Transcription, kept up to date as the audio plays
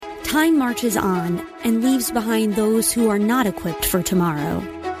Time marches on and leaves behind those who are not equipped for tomorrow.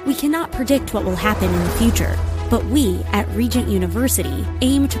 We cannot predict what will happen in the future, but we at Regent University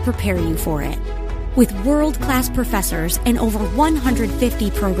aim to prepare you for it. With world-class professors and over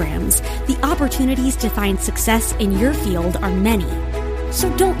 150 programs, the opportunities to find success in your field are many. So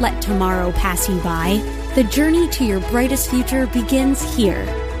don't let tomorrow pass you by. The journey to your brightest future begins here.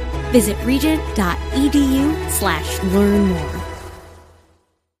 Visit regent.edu/learn more.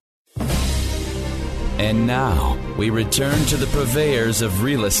 And now, we return to the purveyors of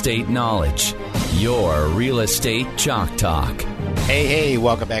real estate knowledge, your Real Estate Chalk Talk. Hey,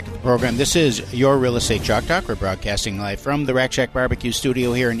 welcome back to the program. This is your Real Estate Chalk Talk. We're broadcasting live from the Rack Shack Barbecue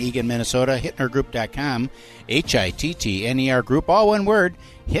Studio here in Eagan, Minnesota. HittnerGroup.com, Hittner Group, all one word,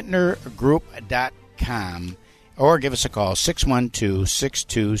 HittnerGroup.com. Or give us a call,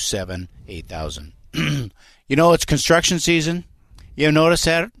 612-627-8000. You know, it's construction season. You ever notice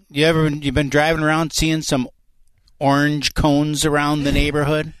that? You've been driving around seeing some orange cones around the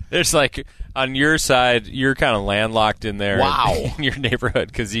neighborhood? There's like, on your side, you're kind of landlocked in there. Wow. In your neighborhood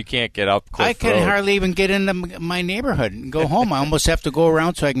because you can't get up Cliff I can Road. hardly even get into my neighborhood and go home. I almost have to go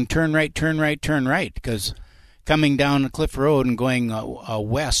around so I can turn right, because coming down Cliff Road and going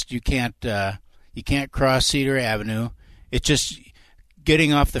west, you can't cross Cedar Avenue. It's just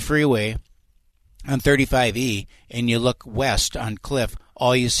getting off the freeway on 35E, and you look west on Cliff,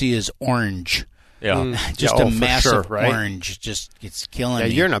 all you see is orange. Yeah. Just a massive orange. It's killing me.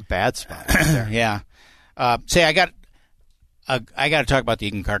 You're in a bad spot right there. Yeah. Say, I got to talk about the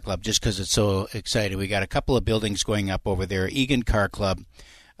Eagan Car Club just because it's so exciting. We got a couple of buildings going up over there. Eagan Car Club.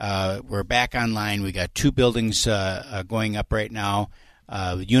 We're back online. We got 2 buildings going up right now.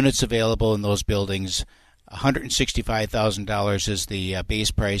 Units available in those buildings. $165,000 is the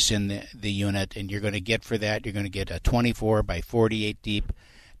base price in the unit, and you're going to get for that, you're going to get a 24 by 48 deep,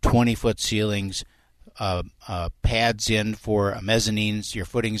 20-foot ceilings, pads in for mezzanines. Your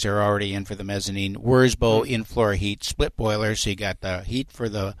footings are already in for the mezzanine. Wurzbo in-floor heat, split boiler, so you got the heat for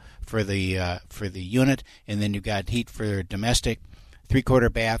the unit, and then you got heat for domestic.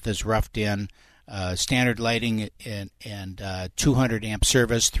 3/4 bath is roughed in. Standard lighting and 200 amp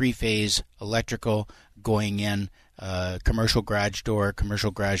service, 3-phase electrical going in, commercial garage door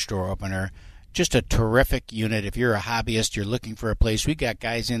opener. Just a terrific unit. If you're a hobbyist, you're looking for a place. We got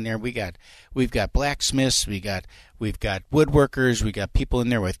guys in there. We've got blacksmiths. We've got woodworkers. We got people in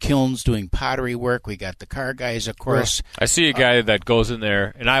there with kilns doing pottery work. We got the car guys, of course. I see a guy that goes in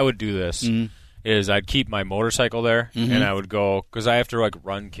there, and I would do this. Is I'd keep my motorcycle there, and I would go because I have to like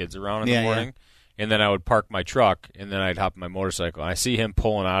run kids around in the morning. Yeah. And then I would park my truck, and then I'd hop on my motorcycle. And I see him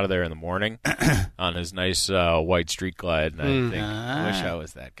pulling out of there in the morning on his nice white Street Glide, and I think, I wish I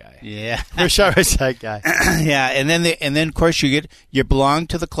was that guy. Yeah, wish I was that guy. Yeah, and then of course you belong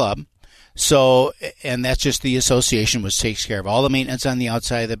to the club, so and that's just the association, which takes care of all the maintenance on the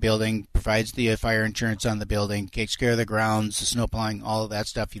outside of the building, provides the fire insurance on the building, takes care of the grounds, the snow plowing, all of that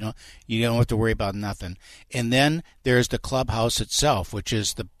stuff. You don't have to worry about nothing. And then there's the clubhouse itself, which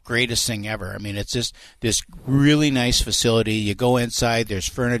is the greatest thing ever. I mean, it's just this really nice facility. You go inside, there's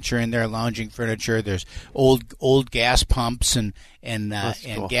furniture in there, lounging furniture. There's old gas pumps and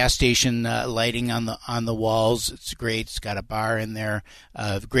cool. gas station lighting on the walls. It's great. It's got a bar in there.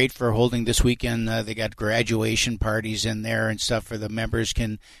 Great for holding this weekend. They got graduation parties in there and stuff for the members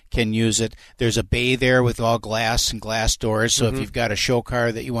can use it. There's a bay there with all glass and glass doors. So if you've got a show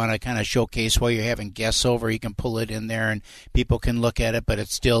car that you want to kind of showcase while you're having guests over, you can pull it in there and people can look at it, but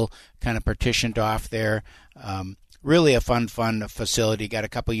it's still kind of partitioned off there. Really a fun facility. Got a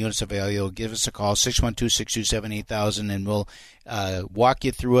couple units available. Give us a call, 612-627-8000, and we'll walk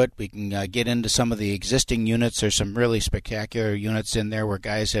you through it. We can get into some of the existing units. There's some really spectacular units in there where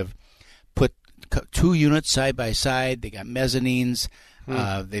guys have put 2 units side by side. They got mezzanines.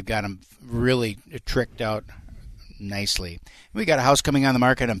 They've got them really tricked out nicely. We got a house coming on the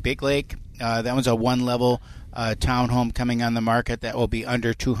market on Big Lake. That one's a 1-level townhome coming on the market. That will be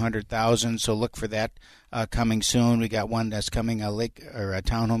under $200,000. So look for that coming soon. We got one that's coming a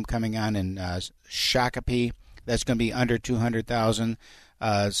townhome coming on in Shakopee. That's going to be under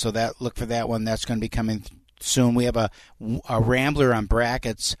 $200,000. So look for that one. That's going to be coming soon. We have a Rambler on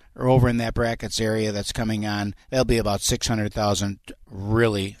Brackets, or over in that Brackets area, that's coming on. That'll be about $600,000.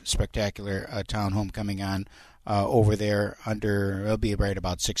 Really spectacular townhome coming on over there. It'll be right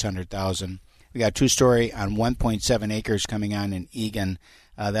about $600,000. We got a 2-story on 1.7 acres coming on in Eagan.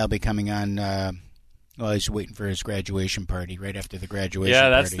 That'll be coming on. He's waiting for his graduation party right after the graduation party. Yeah,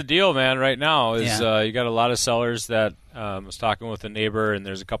 that's the deal, man, right now. You got a lot of sellers that I was talking with a neighbor, and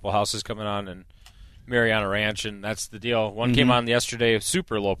there's a couple houses coming on, and Mariana Ranch, and that's the deal. One came on yesterday,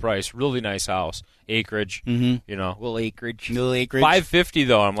 super low price, really nice house, acreage, Little acreage. $550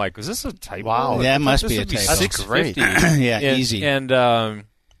 though. I'm like, is this a typo? Wow. That must be a typo. That's great. Yeah, easy. And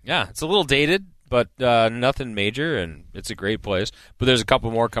it's a little dated, but nothing major, and it's a great place. But there's a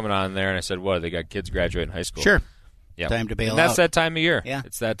couple more coming on there, and I said, what? They got kids graduating high school. Sure. Yeah. Time to bail and that's out. that time of year. Yeah.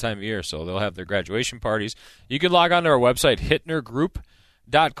 It's that time of year, so they'll have their graduation parties. You can log on to our website,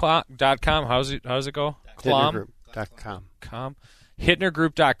 hittnergroup.com. How does it go? Hittnergroup.com.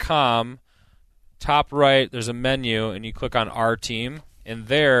 Hittnergroup.com. Top right, there's a menu, and you click on Our Team, and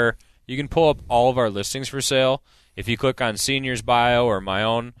there you can pull up all of our listings for sale. If you click on Senior's Bio or my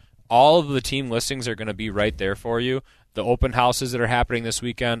own, all of the team listings are going to be right there for you. The open houses that are happening this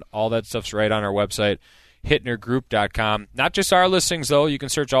weekend, all that stuff's right on our website, hittnergroup.com. Not just our listings, though. You can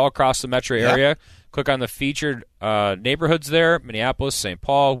search all across the metro area. Click on the featured neighborhoods there, Minneapolis, St.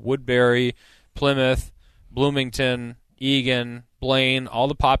 Paul, Woodbury, Plymouth, Bloomington, Eagan, Blaine. All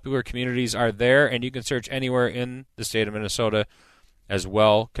the popular communities are there, and you can search anywhere in the state of Minnesota as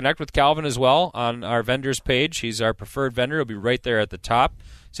well. Connect with Calvin as well on our vendors page. He's our preferred vendor. He'll be right there at the top.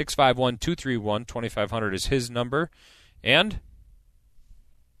 651-231-2500 is his number. And You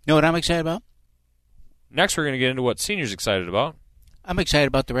know what I'm excited about? next we're going to get into what Senior's excited about. I'm excited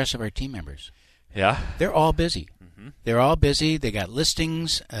about the rest of our team members. Yeah. They're all busy. They're all busy. They got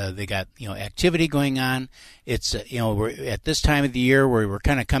listings. They got activity going on. It's we're at this time of the year where we're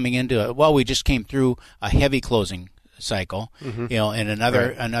kind of coming into we just came through a heavy closing cycle, and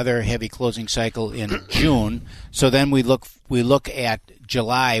another heavy closing cycle in June. So then we look at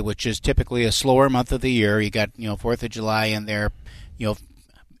July, which is typically a slower month of the year. You got 4th of July in there.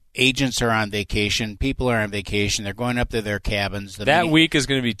 Agents are on vacation. People are on vacation. They're going up to their cabins. That week is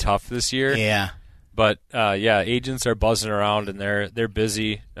going to be tough this year. Yeah. But agents are buzzing around and they're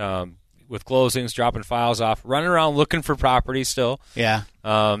busy with closings, dropping files off, running around looking for property still. Yeah.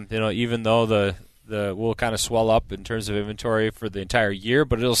 Even though the will kind of swell up in terms of inventory for the entire year,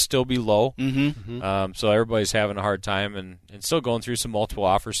 but it'll still be low. So everybody's having a hard time and still going through some multiple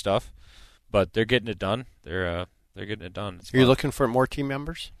offer stuff, but they're getting it done. They're getting it done. Are you looking for more team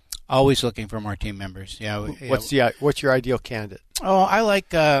members? Always looking for more team members. Yeah. What's your ideal candidate? Oh, I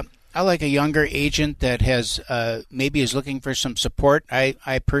like a younger agent that has maybe is looking for some support.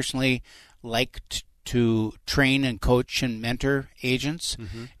 I personally like to train and coach and mentor agents,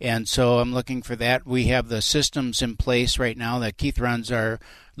 and so I'm looking for that. We have the systems in place right now that Keith runs our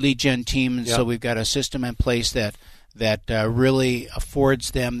lead gen team, and so we've got a system in place that really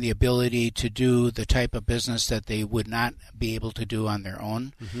affords them the ability to do the type of business that they would not be able to do on their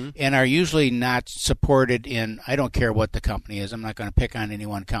own, and are usually not supported in, I don't care what the company is. I'm not going to pick on any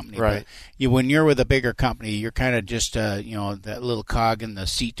one company. Right. But when you're with a bigger company, you're kind of just, that little cog in the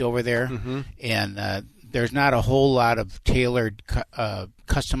seat over there, and there's not a whole lot of tailored,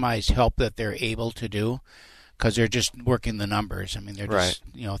 customized help that they're able to do, because they're just working the numbers. I mean, they're just,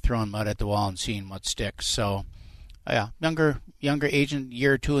 throwing mud at the wall and seeing what sticks. So, younger agent,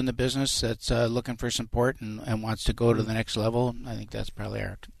 year or two in the business that's looking for support and wants to go to the next level. I think that's probably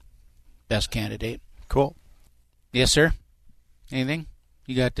our best candidate. Cool. Yes, sir. Anything?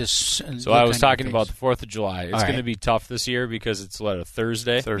 You got this? So I was talking about the 4th of July. It's going to be tough this year because it's a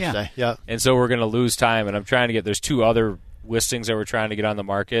Thursday. Yeah. And so we're going to lose time. And I'm trying to there's 2 other listings that we're trying to get on the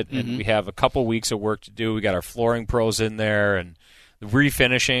market, and we have a couple weeks of work to do. We got our flooring pros in there and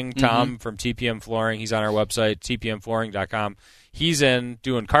refinishing. Tom from TPM Flooring, he's on our website, tpmflooring.com. He's in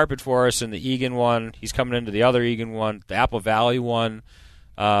doing carpet for us in the Eagan one. He's coming into the other Eagan one, the Apple Valley one.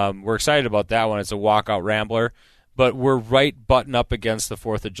 We're excited about that one. It's a walkout rambler. But we're right button up against the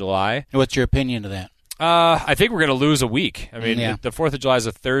 4th of July. What's your opinion of that? I think we're going to lose a week. I mean, the 4th of July is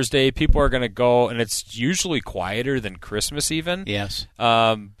a Thursday. People are going to go, and it's usually quieter than Christmas even. Yes.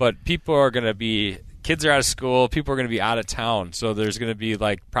 But people are going to be... Kids are out of school. People are going to be out of town. So there's going to be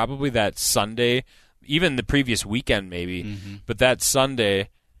probably that Sunday, even the previous weekend maybe, but that Sunday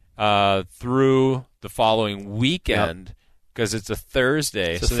through the following weekend, because it's a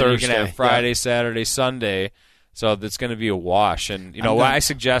Thursday. So then you're going to have Friday, Saturday, Sunday. So that's going to be a wash. And, what I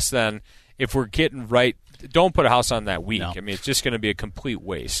suggest then, if we're getting right, don't put a house on that week. No. I mean, it's just going to be a complete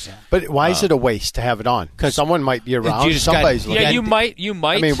waste. Yeah. But why is it a waste to have it on? Because someone might be around. Somebody's looking. Yeah, you might.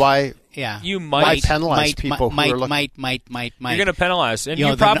 I mean, why? Yeah, you might penalize people who are looking. Might. You're going to penalize, and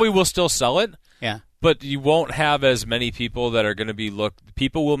you probably will still sell it. Yeah, but you won't have as many people that are going to be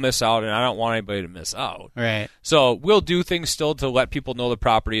People will miss out, and I don't want anybody to miss out. Right. So we'll do things still to let people know the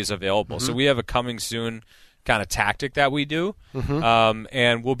property is available. So we have a coming soon kind of tactic that we do.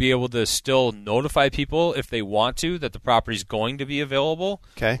 And we'll be able to still notify people if they want to that the property's going to be available.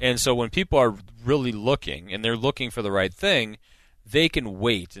 Okay. And so when people are really looking and they're looking for the right thing, they can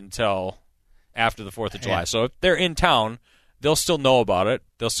wait until after the 4th of July. So if they're in town, they'll still know about it.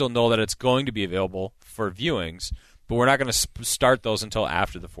 They'll still know that it's going to be available for viewings. But we're not going to start those until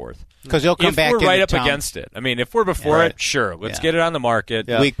after the 4th. Because they'll come back if we're right up town. Against it. I mean, if we're before it, sure. Let's get it on the market.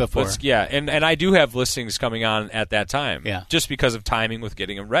 Week before. And I do have listings coming on at that time. Yeah. Just because of timing with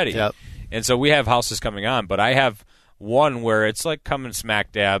getting them ready. Yep. And so we have houses coming on. But I have one where it's like coming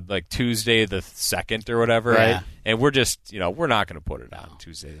smack dab like Tuesday the 2nd or whatever. Yeah. Right? And we're just, we're not going to put it on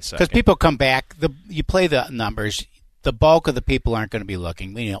Tuesday the 2nd. Because people come back. You play the numbers. The bulk of the people aren't going to be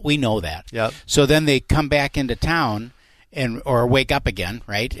looking. We know that. Yep. So then they come back into town or wake up again,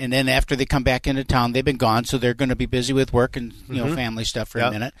 right? And then after they come back into town, they've been gone, so they're going to be busy with work and family stuff for a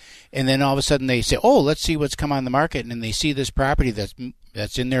minute. And then all of a sudden they say, "Oh, let's see what's come on the market," and then they see this property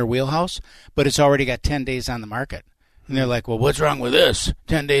that's in their wheelhouse, but it's already got 10 days on the market. And they're like, "Well, what's wrong with this?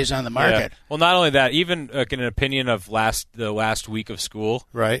 10 days on the market." Yeah. Well, not only that, even in an opinion of the last week of school,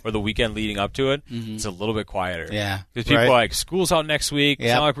 right, or the weekend leading up to it, it's a little bit quieter. Yeah, because people are like, school's out next week.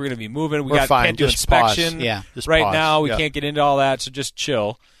 It's not like we're going to be moving. We're fine. Can't do just inspection. Pause. Yeah, just right pause. now we can't get into all that. So just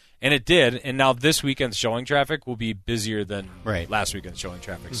chill. And it did. And now this weekend's showing traffic will be busier than last weekend's showing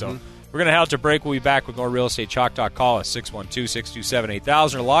traffic. So we're going to head out to break. We'll be back with more Real Estate Chalk Talk. Call us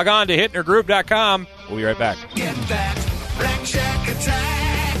 612-627-8000 or log on to hittnergroup.com. We'll be right back. Get that Rack Shack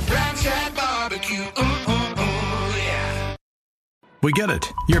attack, Rack Shack barbecue, yeah. We get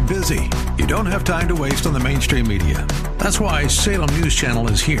it. You're busy. You don't have time to waste on the mainstream media. That's why Salem News Channel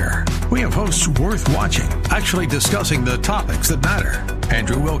is here. We have hosts worth watching, actually discussing the topics that matter.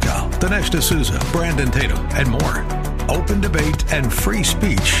 Andrew Wilkow, Dinesh D'Souza, Brandon Tatum, and more. Open debate and free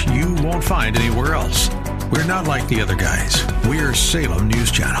speech you won't find anywhere else. We're not like the other guys. We're Salem News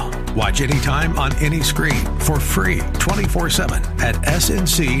Channel. Watch anytime on any screen for free 24/7 at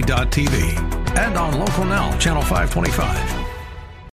snc.tv and on Local Now, Channel 525.